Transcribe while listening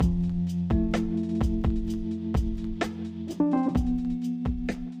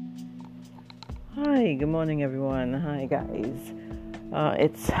Good morning, everyone. Hi, guys.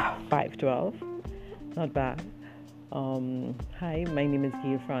 It's 5:12. Not bad. Hi, my name is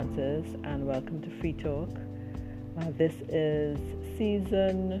Gail Francis, and welcome to Free Talk. This is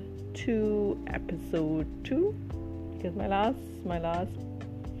season 2, episode 2. Because my last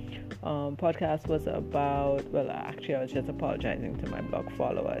podcast was about. Well, actually, I was just apologizing to my blog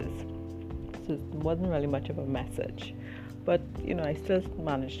followers, so it wasn't really much of a message. But I still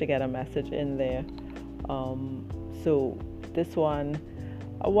managed to get a message in there. So this one,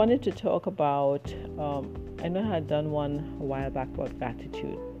 I wanted to talk about. I know I had done one a while back about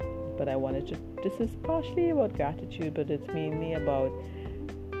gratitude, but this is partially about gratitude, but it's mainly about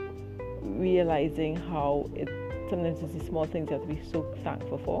realizing how sometimes it's the small things you have to be so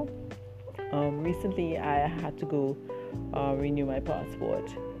thankful for. Recently, I had to go renew my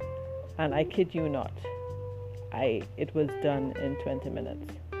passport, and I kid you not, it was done in 20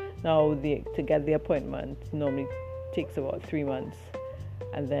 minutes. Now, to get the appointment normally takes about 3 months,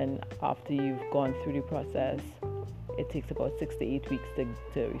 and then after you've gone through the process, it takes about 6 to 8 weeks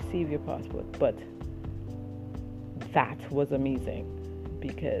to receive your passport. But that was amazing,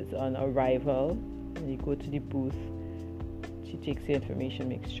 because on arrival, when you go to the booth, she takes your information,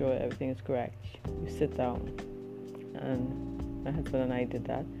 makes sure everything is correct. You sit down, and my husband and I did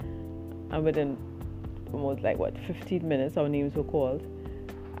that, and within almost 15 minutes, our names were called,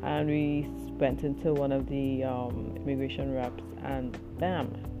 and we went into one of the immigration reps, and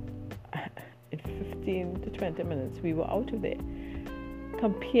bam, in 15 to 20 minutes we were out of there.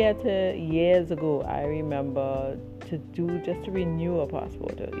 Compared to years ago, I remember just to renew a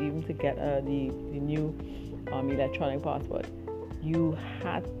passport, or even to get the new electronic passport, you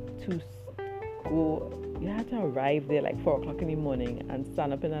had to arrive there 4 o'clock in the morning and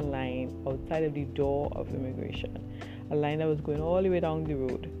stand up in a line outside of the door of immigration, a line that was going all the way down the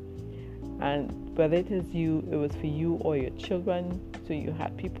road. And whether it was for you or your children, so you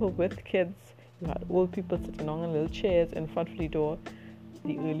had people with kids, you had old people sitting on little chairs in front of the door.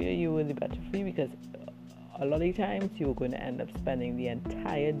 The earlier you were, the better for you, because a lot of the times you were going to end up spending the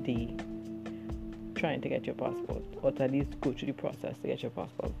entire day trying to get your passport, or to at least go through the process to get your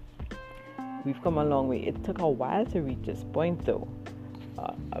passport. We've come a long way. It took a while to reach this point, though,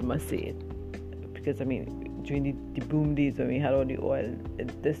 I must say, because during the boom days when we had all the oil,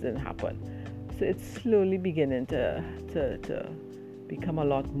 this didn't happen. So it's slowly beginning to become a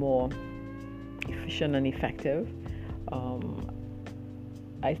lot more efficient and effective.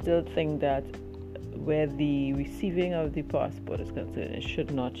 I still think that where the receiving of the passport is concerned, it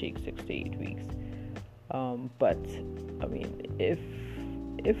should not take 6 to 8 weeks. But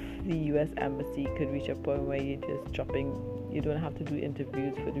if the U.S. Embassy could reach a point where you're just you don't have to do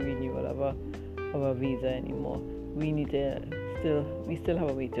interviews for the renewal of a visa anymore. We still have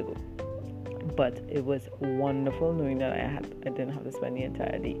a way to go. But it was wonderful knowing that I didn't have to spend the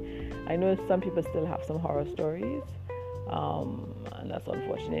entire day. I know some people still have some horror stories, and that's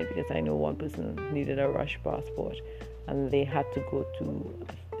unfortunate, because I know one person needed a rush passport, and they had to go to,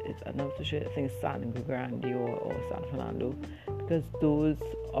 I'm not so sure, I think it's San Grande or San Fernando, because those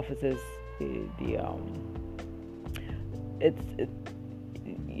offices, you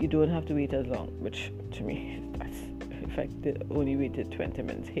don't have to wait as long, which to me, that's in fact they only waited 20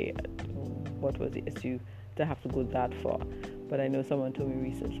 minutes here. What was the issue to have to go that far? But I know someone told me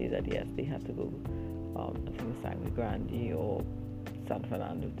recently that yes, they had to go, I think San Grande or San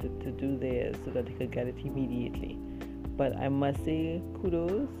Fernando to do theirs, so that they could get it immediately. But I must say,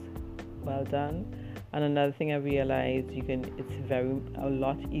 kudos, well done. And another thing I realized, it's a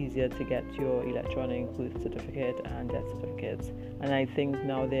lot easier to get your electronic birth certificate and death certificates. And I think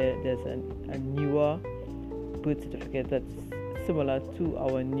now there's a newer birth certificate that's similar to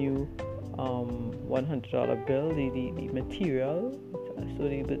our new $100 bill, the material. So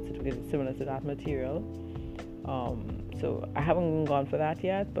the birth certificate is similar to that material. So I haven't gone for that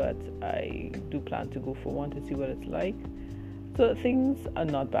yet, but I do plan to go for one to see what it's like. So things are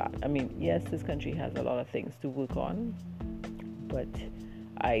not bad. Yes, this country has a lot of things to work on, but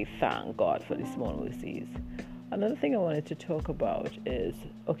I thank God for the small mercies. Another thing I wanted to talk about is,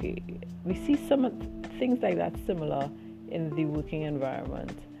 we see some things like that similar in the working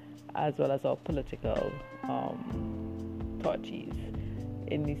environment, as well as our political parties,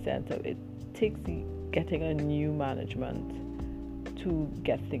 in the sense of it takes getting a new management to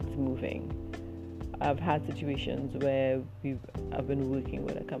get things moving. I've had situations where I've been working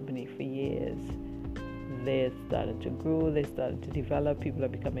with a company for years. They're starting to grow, they're starting to develop, people are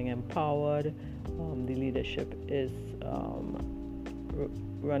becoming empowered. The leadership is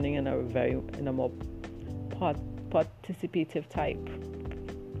running in a more participative type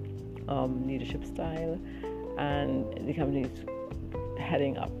leadership style, and the company is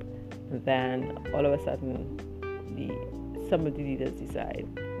heading up. Then all of a sudden, some of the leaders decide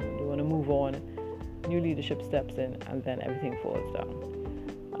they want to move on. New leadership steps in, and then everything falls down.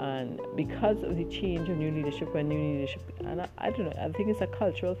 And because of the change of new leadership, and I don't know, I think it's a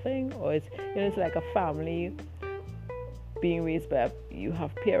cultural thing, or it's like a family being raised by, you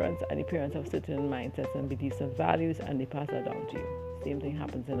have parents, and the parents have certain mindsets and beliefs and values, and they pass that down to you. Same thing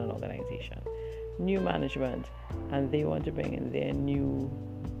happens in an organization. New management, and they want to bring in their new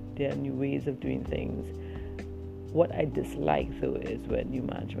ways of doing things. What I dislike, though, is when new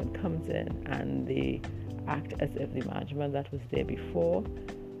management comes in and they act as if the management that was there before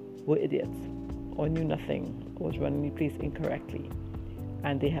were idiots or knew nothing or was running the place incorrectly,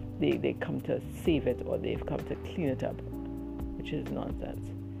 and they come to save it, or they've come to clean it up, which is nonsense.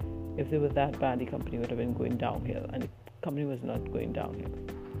 If they were that bad, the company would have been going downhill, and the company was not going downhill.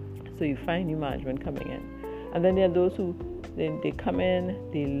 So you find new management coming in, and then there are those who they come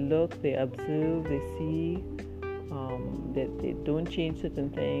in, they look, they observe, they see. They don't change certain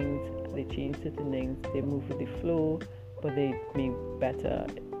things, they change certain things, they move with the flow, but they make better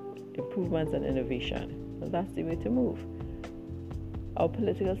improvements and innovation. And that's the way to move. Our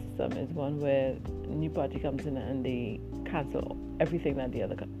political system is one where a new party comes in and they cancel everything that the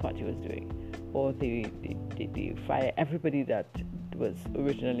other party was doing, or they fire everybody that was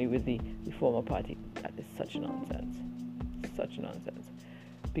originally with the former party. That is such nonsense.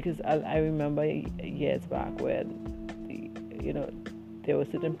 Because I remember years back when there were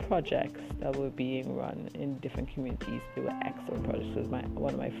certain projects that were being run in different communities. They were excellent projects.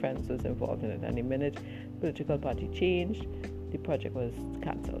 One of my friends was involved in it, and the minute political party changed, the project was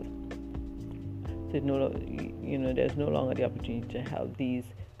cancelled. So there's no longer the opportunity to help the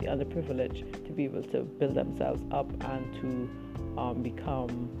underprivileged to be able to build themselves up and to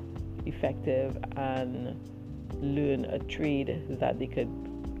become effective and learn a trade that they could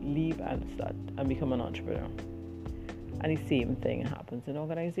leave and start and become an entrepreneur. And the same thing happens in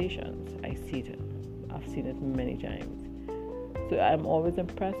organizations. I've seen it many times. So I'm always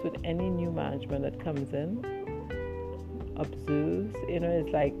impressed with any new management that comes in, observes.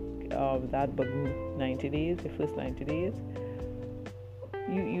 It's like that book 90 days, the first 90 days.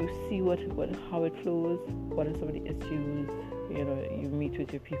 You see how it flows, what are some of the issues. You meet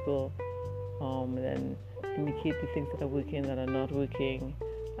with your people, then indicate the things that are working, that are not working,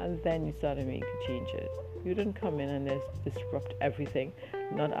 and then you start to make the changes. You don't come in and just disrupt everything,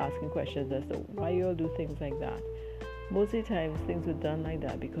 not asking questions as to why you all do things like that. Most of the times things were done like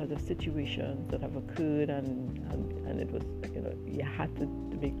that because of situations that have occurred, and it was, you had to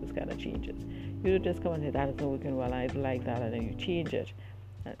make those kind of changes. You don't just come and say, that is not working well, I don't like that, and then you change it.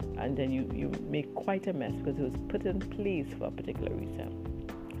 And then you make quite a mess because it was put in place for a particular reason.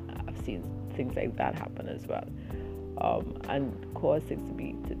 I've seen things like that happen as well, and cause things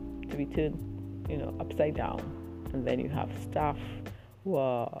to be turned upside down, and then you have staff who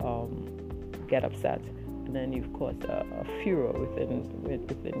get upset, and then you've caused a furor within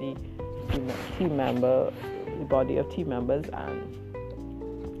the body of team members,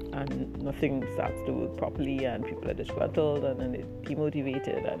 and nothing starts to work properly, and people are disgruntled, and then they're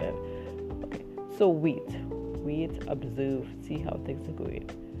demotivated, and then so wait, observe, see how things are going.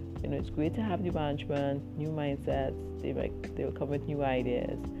 It's great to have new management, new mindsets. They will come with new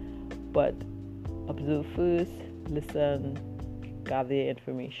ideas, but observe first, listen, gather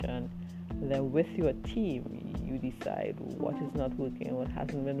information, and then with your team, you decide what is not working, what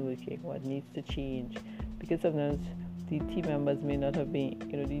hasn't been working, what needs to change. Because sometimes the team members may not have been,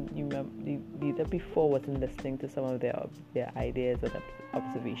 the leader before wasn't listening to some of their ideas and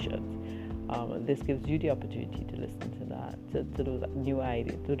observations. This gives you the opportunity to listen to that, to those new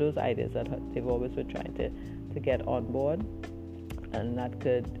ideas, to those ideas that they've always been trying to get on board, and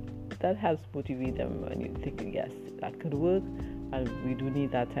that helps motivate them when you think, yes, that could work, and we do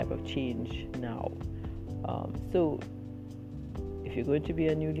need that type of change now. So if you're going to be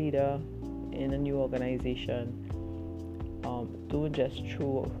a new leader in a new organization, don't just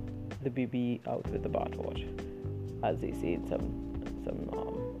throw the baby out with the bathwater, as they say in some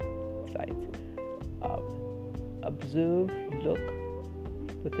sites. Observe, look,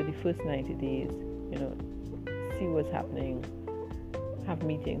 within the first 90 days, see what's happening, have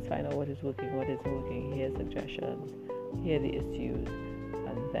meetings, find out what is working, what isn't working, hear suggestions, hear the issues,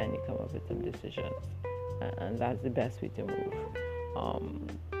 and then you come up with some decisions. And that's the best way to move.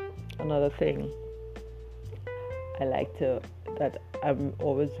 Another thing that I'm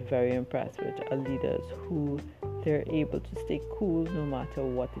always very impressed with are leaders who they're able to stay cool no matter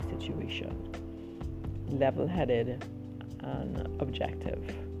what the situation, level-headed and objective.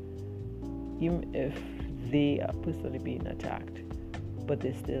 even if they are personally being attacked, but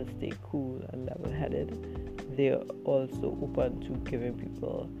they still stay cool and level-headed. They're also open to giving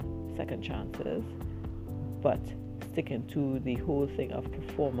people second chances, but sticking to the whole thing of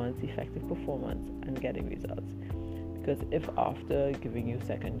performance, effective performance, and getting results. Because if after giving you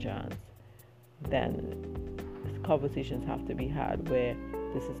second chance, then conversations have to be had where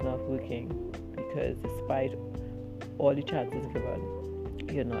this is not working, because despite all the chances given,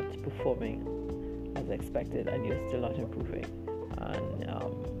 you're not performing as expected and you're still not improving. And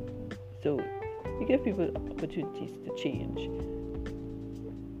so you give people opportunities to change,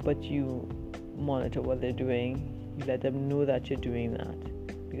 but you monitor what they're doing. You let them know that you're doing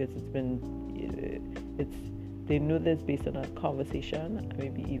that, because they know this based on a conversation and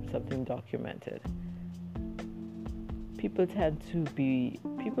maybe even something documented. Human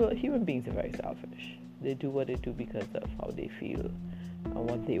beings are very selfish. They do what they do because of how they feel and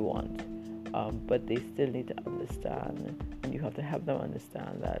what they want. But they still need to understand, and you have to help them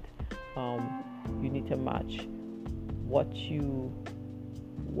understand that you need to match what you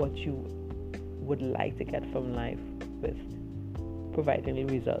would like to get from life with providing the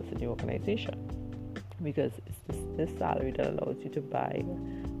results in your organization, because it's this salary that allows you to buy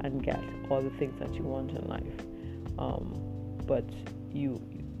and get all the things that you want in life. But you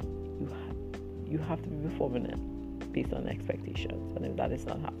have to be performing it based on expectations, and if that is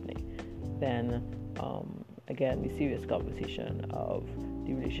not happening, then again, the serious conversation of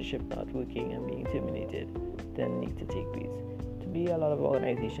the relationship not working and being terminated then need to take place. To me, a lot of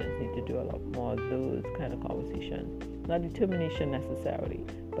organizations need to do a lot more of those kind of conversations. Not determination necessarily,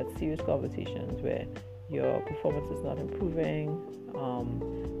 but serious conversations where your performance is not improving.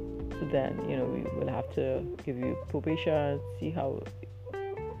 So then, we will have to give you probation, see how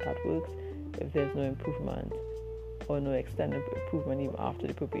that works. If there's no improvement or no extended improvement even after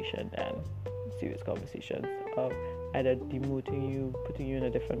the probation, then serious conversations of either demoting you, putting you in a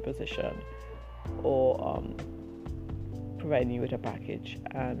different position, or providing you with a package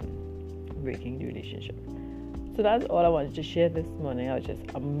and breaking the relationship. So that's all I wanted to share this morning. I was just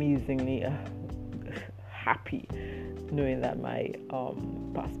amazingly happy knowing that my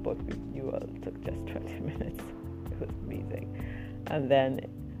passport renewal took just 20 minutes. It was amazing. And then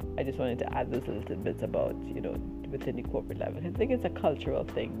I just wanted to add those little bits about, within the corporate level. I think it's a cultural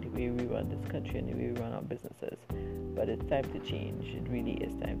thing, the way we run this country and the way we run our businesses. But it's time to change. It really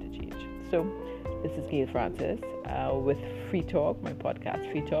is time to change. So this is Gail Francis with Free Talk, my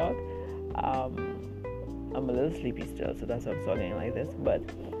podcast, Free Talk. I'm a little sleepy still, so that's why I'm sounding like this. But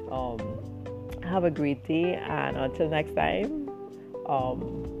have a great day, and until next time,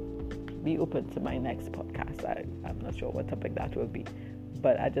 be open to my next podcast. I'm not sure what topic that will be,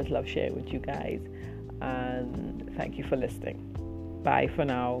 but I just love sharing with you guys, and thank you for listening. Bye for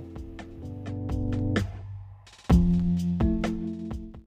now.